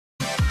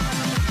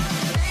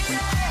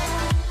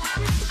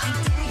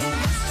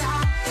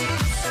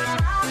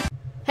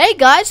Hey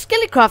guys,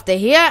 Skillycrafter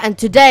here, and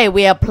today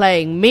we are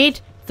playing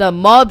Meet the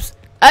Mobs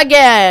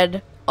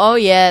again. Oh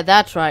yeah,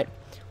 that's right.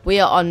 We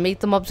are on Meet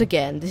the Mobs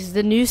again. This is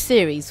the new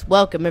series.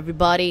 Welcome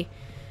everybody.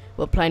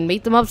 We're playing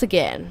Meet the Mobs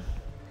again.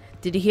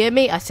 Did you hear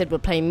me? I said we're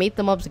playing Meet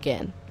the Mobs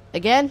again.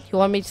 Again? You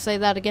want me to say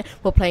that again?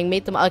 We're playing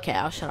Meet the Mobs. Okay,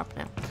 I'll shut up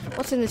now.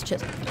 What's in this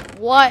chest?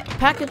 What?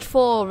 Package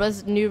for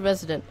new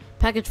resident.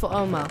 Package for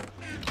Omar.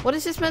 What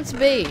is this meant to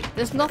be?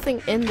 There's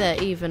nothing in there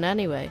even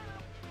anyway.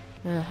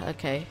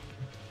 Okay.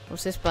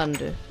 What's this button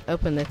do?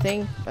 Open the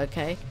thing.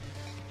 Okay.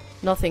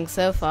 Nothing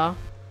so far.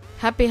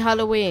 Happy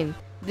Halloween.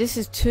 This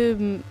is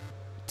too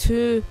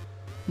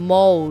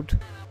mold.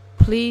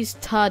 Please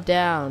tar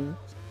down.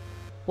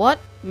 What?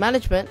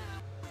 Management?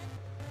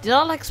 Did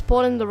I like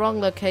spawn in the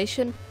wrong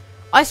location?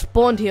 I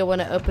spawned here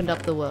when I opened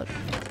up the world.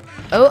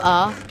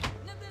 OR.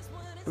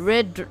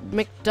 Red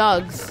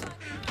McDugs.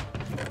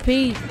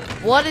 P.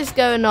 What is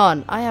going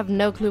on? I have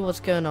no clue what's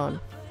going on.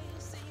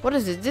 What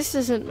is it? This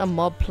isn't a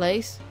mob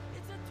place.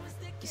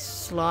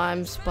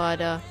 Slime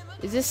spider.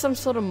 Is this some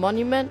sort of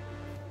monument?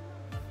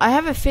 I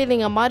have a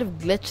feeling I might have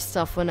glitched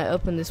stuff when I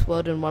opened this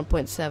world in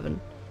 1.7.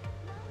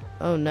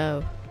 Oh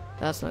no,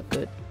 that's not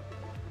good.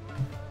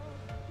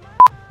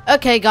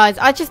 Okay guys,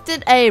 I just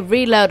did a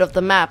reload of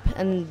the map,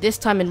 and this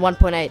time in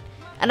 1.8,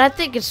 and I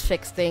think it's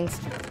fixed things.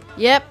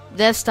 Yep,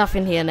 there's stuff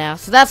in here now,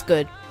 so that's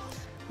good.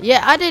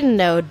 Yeah, I didn't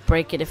know it'd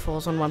break it if it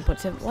was on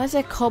 1.7. Why is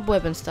there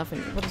cobweb and stuff in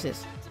it? What is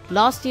this?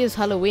 Last year's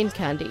Halloween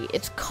candy.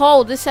 It's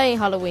cold. This ain't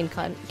Halloween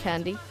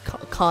candy.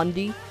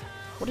 Candy.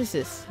 What is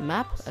this?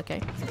 Map? Okay.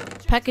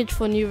 Package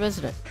for new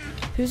resident.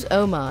 Who's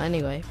Omar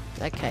anyway?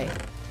 Okay.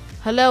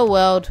 Hello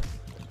world.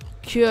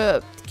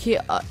 Oip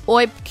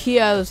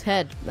Kyo's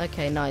head.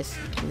 Okay, nice.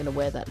 I'm gonna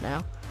wear that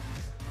now.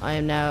 I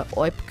am now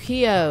Oip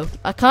Kyo.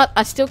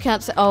 I still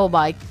can't say. Oh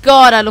my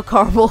god, I look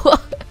horrible.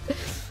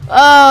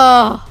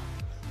 Oh.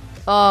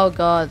 Oh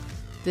god.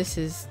 This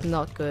is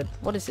not good.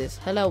 What is this?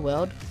 Hello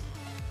world.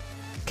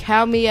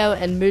 Cowmeo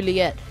and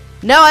Mooliet.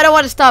 No, I don't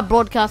want to start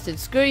broadcasting.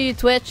 Screw you,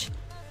 Twitch.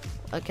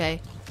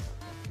 Okay.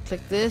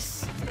 Click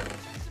this.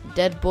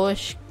 Dead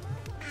bush.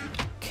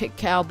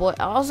 Cowboy.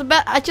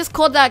 I just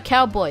called that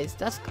cowboys.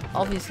 That's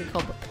obviously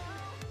cowboy.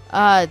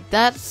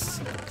 That's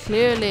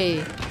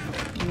clearly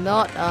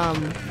not,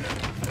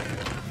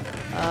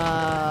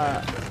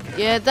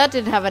 yeah, that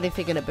didn't have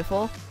anything in it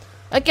before.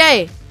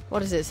 Okay.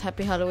 What is this?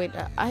 Happy Halloween.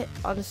 I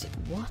honestly,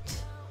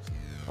 what?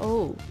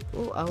 Oh,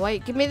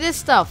 wait. Give me this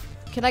stuff.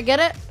 Can I get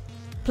it?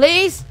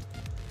 Please?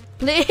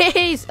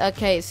 Please?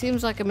 Okay, it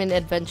seems like I'm in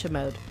adventure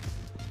mode.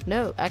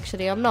 No,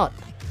 actually I'm not.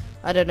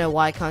 I don't know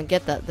why I can't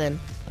get that then.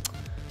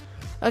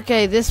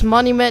 Okay, this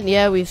monument,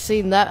 yeah, we've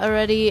seen that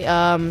already.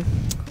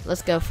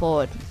 Let's go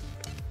forward.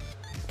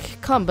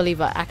 Can't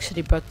believe I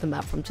actually broke the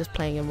map from just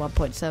playing in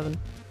 1.7.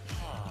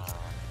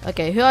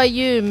 Okay, who are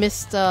you,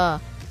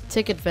 Mr.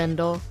 Ticket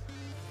Vendor?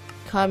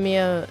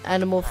 Cowmeo,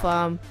 Animal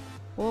Farm.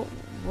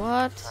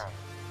 What?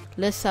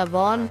 Le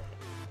Savon?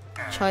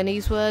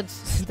 Chinese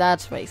words?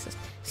 That's racist.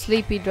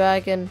 Sleepy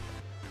Dragon.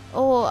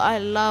 Oh, I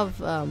love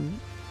I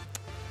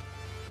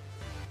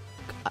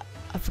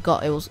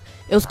forgot it was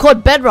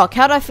called Bedrock.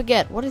 How did I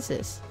forget? What is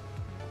this?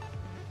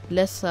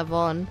 Les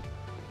Savon.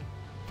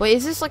 Wait,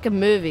 is this like a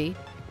movie?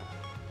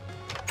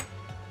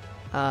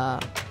 Are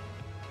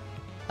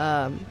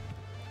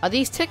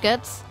these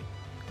tickets?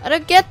 I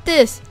don't get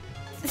this.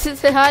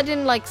 I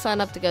didn't like sign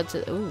up to go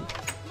to. Ooh.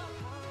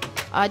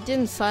 I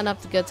didn't sign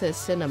up to go to a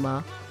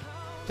cinema.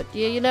 But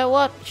yeah, you know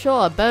what?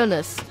 Sure, a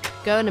bonus.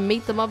 Going to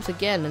Meet the Mobs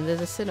again, and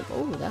there's a cinema.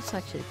 Oh, that's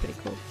actually pretty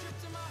cool.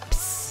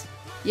 Psst.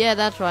 Yeah,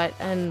 that's right.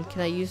 And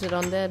can I use it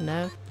on there?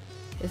 No.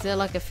 Is there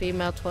like a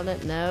female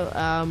toilet? No.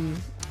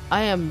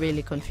 I am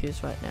really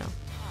confused right now.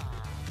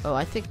 Oh,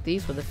 I think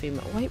these were the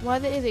female. Wait, why are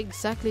they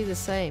exactly the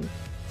same?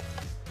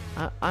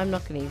 I'm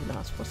not gonna even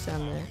ask. What's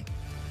down there?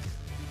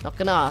 Not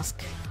gonna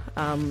ask.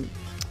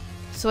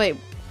 So wait,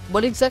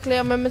 what exactly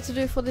am I meant to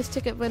do for this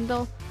ticket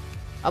vendor?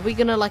 Are we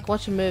gonna like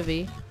watch a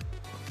movie?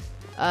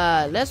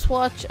 Let's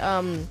watch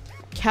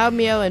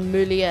Cowmeo and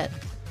Mooliet.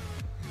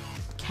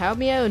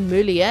 Cowmeo and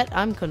Mooliet?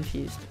 I'm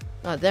confused.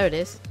 Oh, there it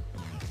is.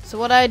 So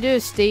what do I do,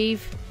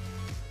 Steve?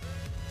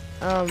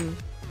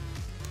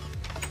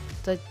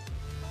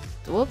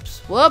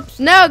 Whoops.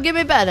 No, give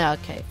me back. No,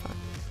 okay, fine.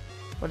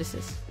 What is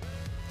this?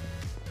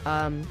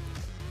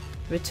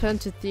 Return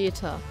to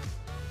theater.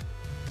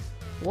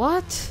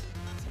 What?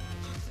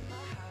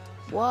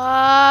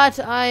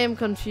 I am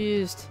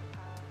confused.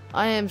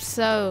 I am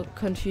so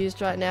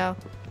confused right now.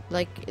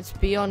 Like, it's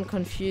beyond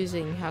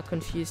confusing how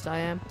confused I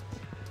am.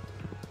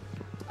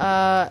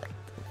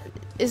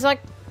 Is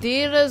like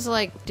theaters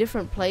like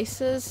different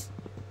places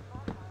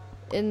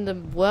in the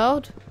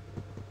world?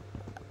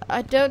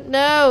 I don't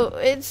know.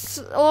 It's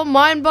all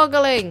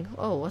mind-boggling.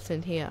 Oh, what's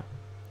in here?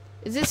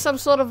 Is this some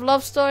sort of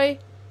love story?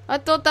 I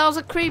thought that was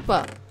a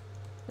creeper.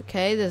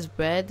 Okay, there's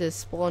bread, there's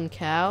spawn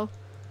cow.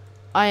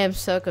 I am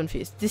so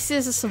confused. This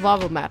is a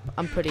survival map,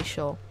 I'm pretty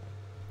sure.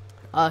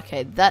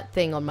 Okay, that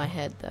thing on my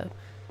head though.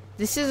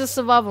 This is a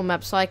survival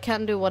map, so I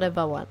can do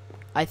whatever I want.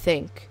 I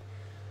think.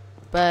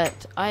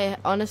 But I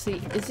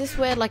honestly, is this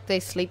where like they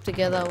sleep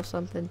together or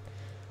something?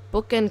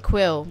 Book and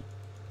quill.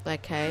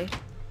 Okay.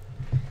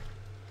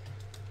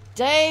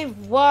 Day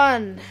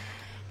 1.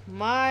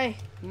 My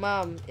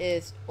mum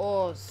is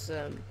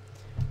awesome.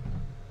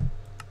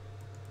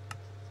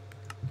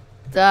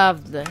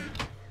 Lovely.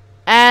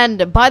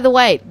 And by the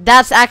way,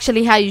 that's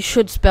actually how you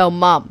should spell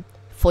mum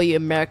for you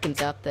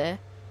Americans out there.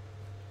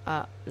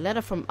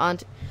 Letter from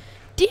Aunt.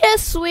 Dear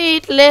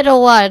sweet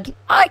little one,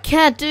 I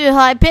can't do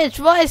high-pitched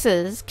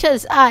voices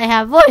because I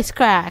have voice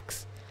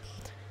cracks.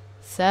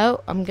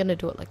 So, I'm gonna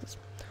do it like this.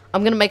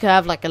 I'm gonna make her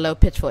have like a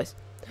low-pitched voice.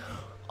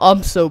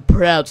 I'm so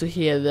proud to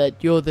hear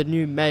that you're the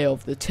new mayor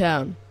of the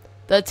town.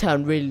 That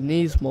town really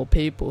needs more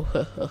people.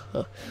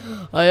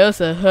 I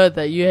also heard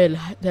that you had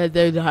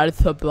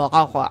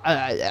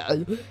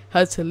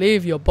to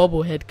leave your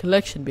bobblehead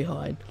collection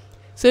behind.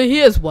 So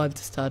here's one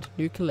to start a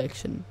new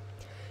collection.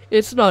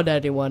 It's not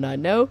anyone I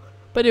know,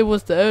 but it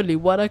was the only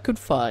one I could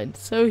find.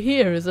 So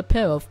here is a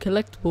pair of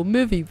collectible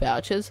movie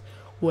vouchers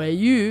where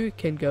you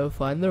can go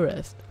find the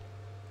rest.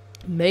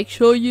 Make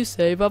sure you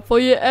save up for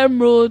your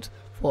emerald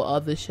for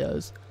other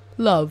shows.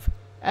 Love,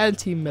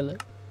 Auntie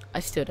Millet. I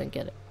still don't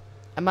get it.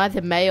 Am I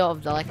the mayor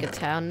of like a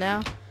town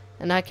now?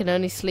 And I can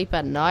only sleep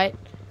at night?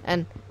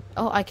 And,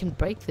 oh, I can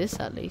break this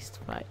at least.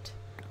 Right.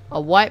 A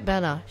white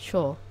banner,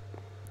 sure.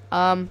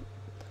 Oh,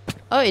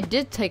 it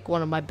did take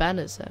one of my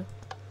banners though.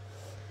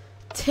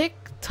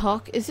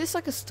 TikTok, is this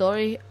like a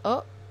story?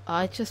 Oh,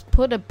 I just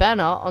put a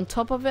banner on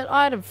top of an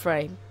item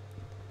frame.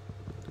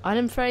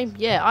 Item frame?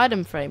 Yeah,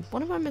 item frame.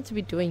 What am I meant to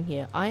be doing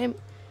here? I am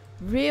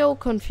real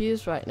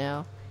confused right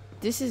now.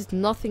 This is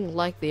nothing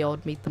like the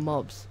old Meet the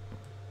Mobs.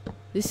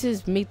 This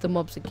is Meet the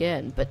Mobs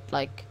again, but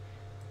like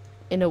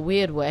in a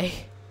weird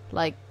way.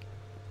 Like,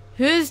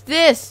 who's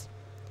this?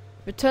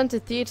 Return to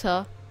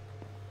theater.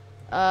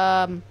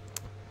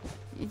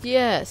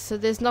 Yeah, so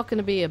there's not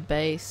gonna be a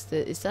base.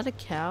 Is that a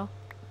cow?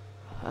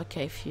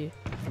 Okay, phew.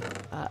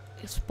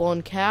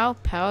 Spawn cow,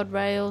 powered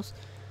rails,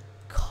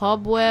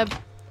 cobweb.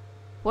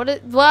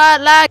 What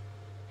lag?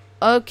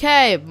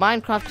 Okay,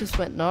 Minecraft just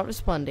went not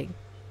responding.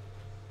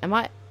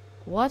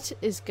 What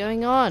is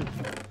going on?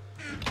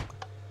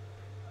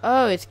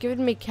 Oh, it's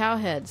giving me cow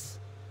heads.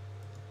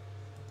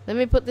 Let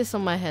me put this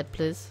on my head,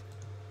 please.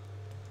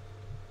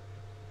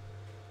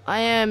 I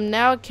am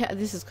now a cow.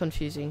 This is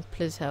confusing.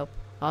 Please help.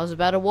 I was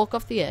about to walk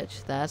off the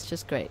edge. That's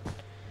just great.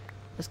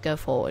 Let's go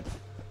forward.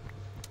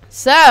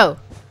 So,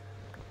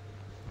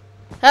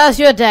 how's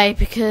your day?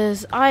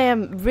 Because I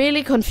am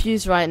really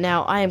confused right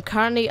now. I am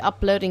currently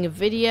uploading a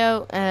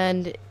video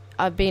and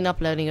I've been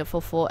uploading it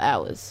for 4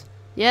 hours.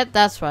 Yeah,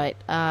 that's right.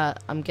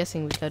 I'm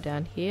guessing we go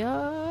down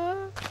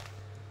here.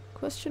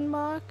 Question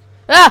mark.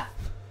 Ah!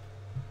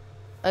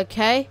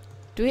 Okay.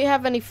 Do we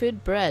have any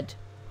food? Bread.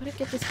 Where did I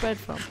get this bread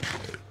from?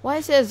 Why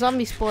is there a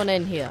zombie spawn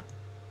in here?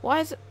 Why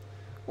is it?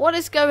 What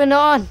is going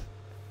on?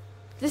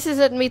 This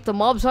isn't Meet the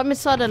Mobs. I'm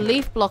inside a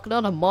leaf block,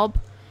 not a mob.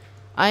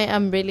 I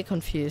am really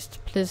confused.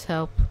 Please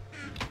help.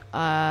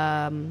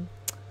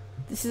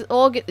 This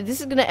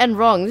is gonna end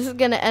wrong. This is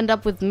gonna end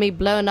up with me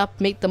blowing up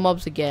Meet the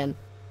Mobs again.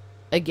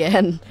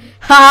 Ha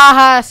ha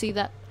ha! See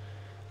that?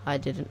 I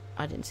didn't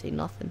see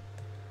nothing.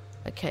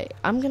 Okay,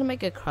 I'm gonna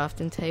make a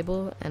crafting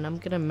table and I'm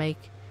gonna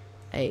make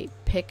a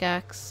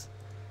pickaxe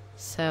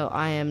so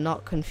I am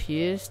not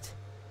confused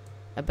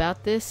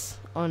about this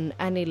on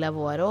any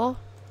level at all.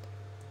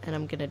 And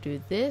I'm gonna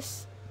do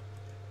this.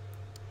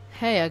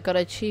 Hey, I got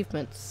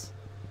achievements.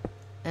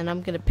 And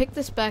I'm gonna pick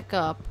this back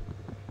up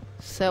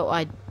so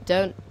I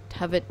don't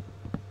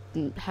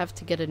have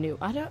to get a new.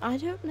 I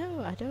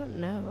don't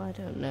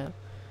know.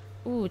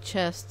 Ooh,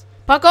 chest.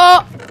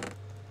 Parkour!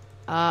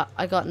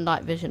 I got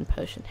night vision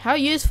potion. How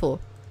useful?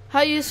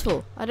 How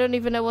useful? I don't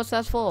even know what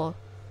that's for.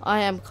 I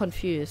am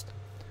confused.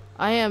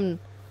 I am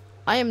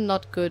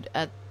not good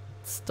at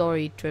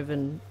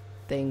story-driven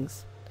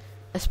things,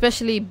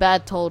 especially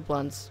bad told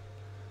ones.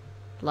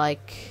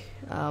 Like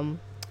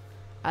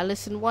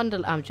Alice in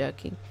Wonderland. I'm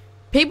joking.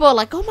 People are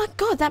like, "Oh my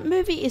god, that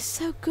movie is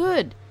so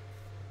good,"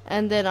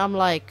 and then I'm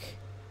like,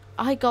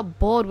 I got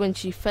bored when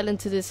she fell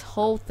into this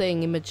whole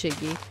thing in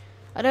Machigi.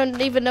 I don't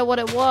even know what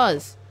it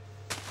was.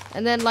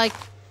 And then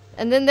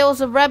there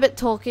was a rabbit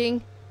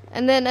talking,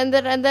 and then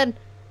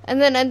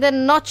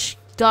Notch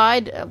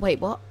died. Wait,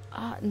 what?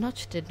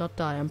 Notch did not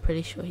die. I'm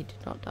pretty sure he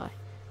did not die.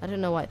 I don't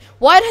know why.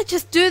 Why did I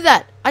just do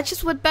that? I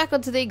just went back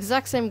onto the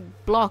exact same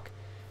block,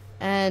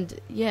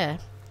 and yeah,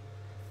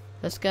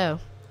 let's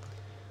go.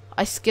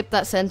 I skipped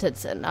that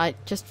sentence and I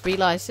just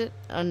realized it,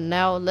 and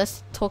now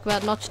let's talk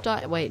about Notch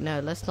dying. Wait,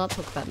 no, let's not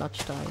talk about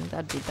Notch dying.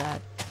 That'd be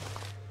bad.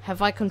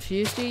 Have I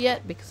confused you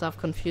yet? Because I've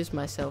confused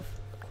myself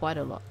quite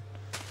a lot.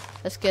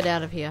 Let's get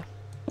out of here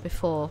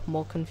before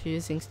more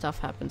confusing stuff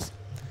happens.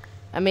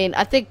 I mean,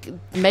 I think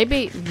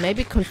maybe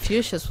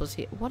Confucius was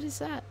here. What is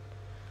that?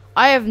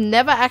 I have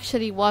never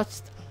actually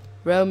watched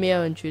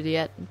Romeo and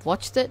Juliet.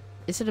 Watched it?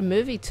 Is it a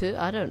movie too?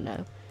 I don't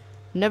know.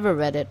 Never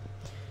read it.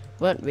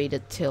 Won't read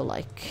it till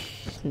like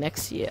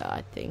next year,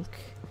 I think.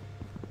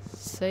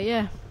 So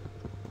yeah,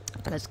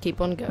 let's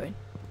keep on going.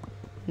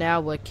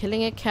 Now we're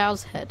killing a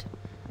cow's head.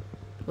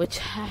 which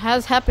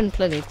has happened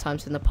plenty of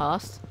times in the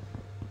past.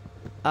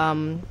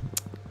 I'm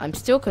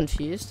still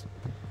confused.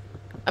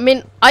 I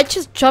mean, I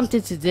just jumped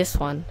into this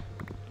one.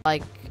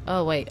 Like,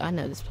 oh wait, I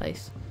know this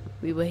place.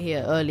 We were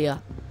here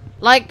earlier.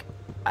 Like,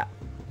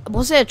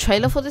 was there a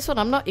trailer for this one?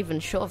 I'm not even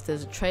sure if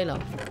there's a trailer.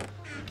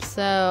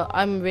 So,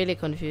 I'm really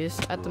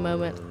confused at the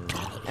moment.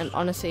 And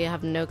honestly, I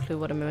have no clue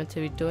what I'm meant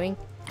to be doing.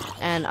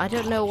 And I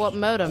don't know what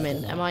mode I'm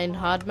in. Am I in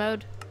hard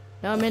mode?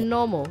 No, I'm in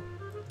normal.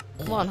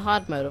 Come on,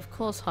 hard mode. Of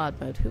course, hard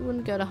mode. Who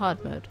wouldn't go to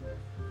hard mode?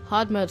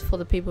 Hard mode's for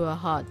the people who are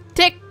hard.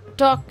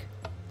 Tick-tock!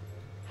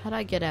 How'd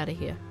I get out of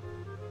here?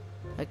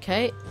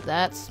 Okay,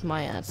 that's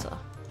my answer.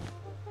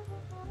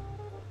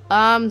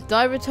 Do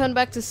I return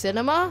back to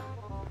cinema?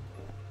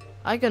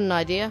 I got an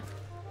idea.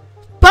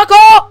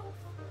 Buckle!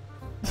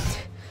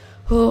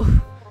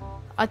 Oh,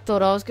 I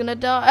thought I was gonna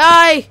die.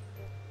 Aye!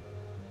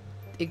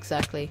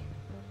 Exactly.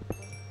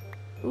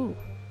 Ooh,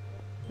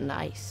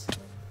 nice.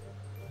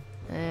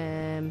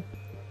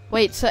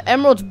 Wait, so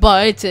emeralds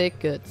buy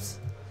tickets,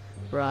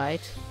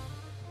 right?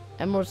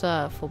 Emeralds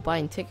are for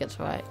buying tickets,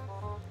 right?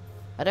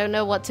 I don't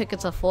know what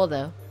tickets are for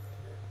though.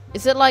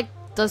 Is it like,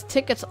 does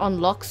tickets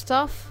unlock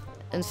stuff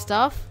and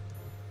stuff?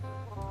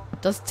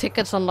 Does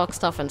tickets unlock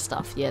stuff and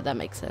stuff? Yeah, that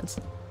makes sense.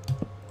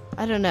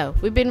 I don't know.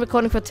 We've been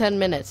recording for 10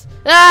 minutes.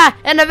 Ah!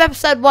 End of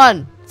episode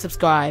 1!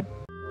 Subscribe.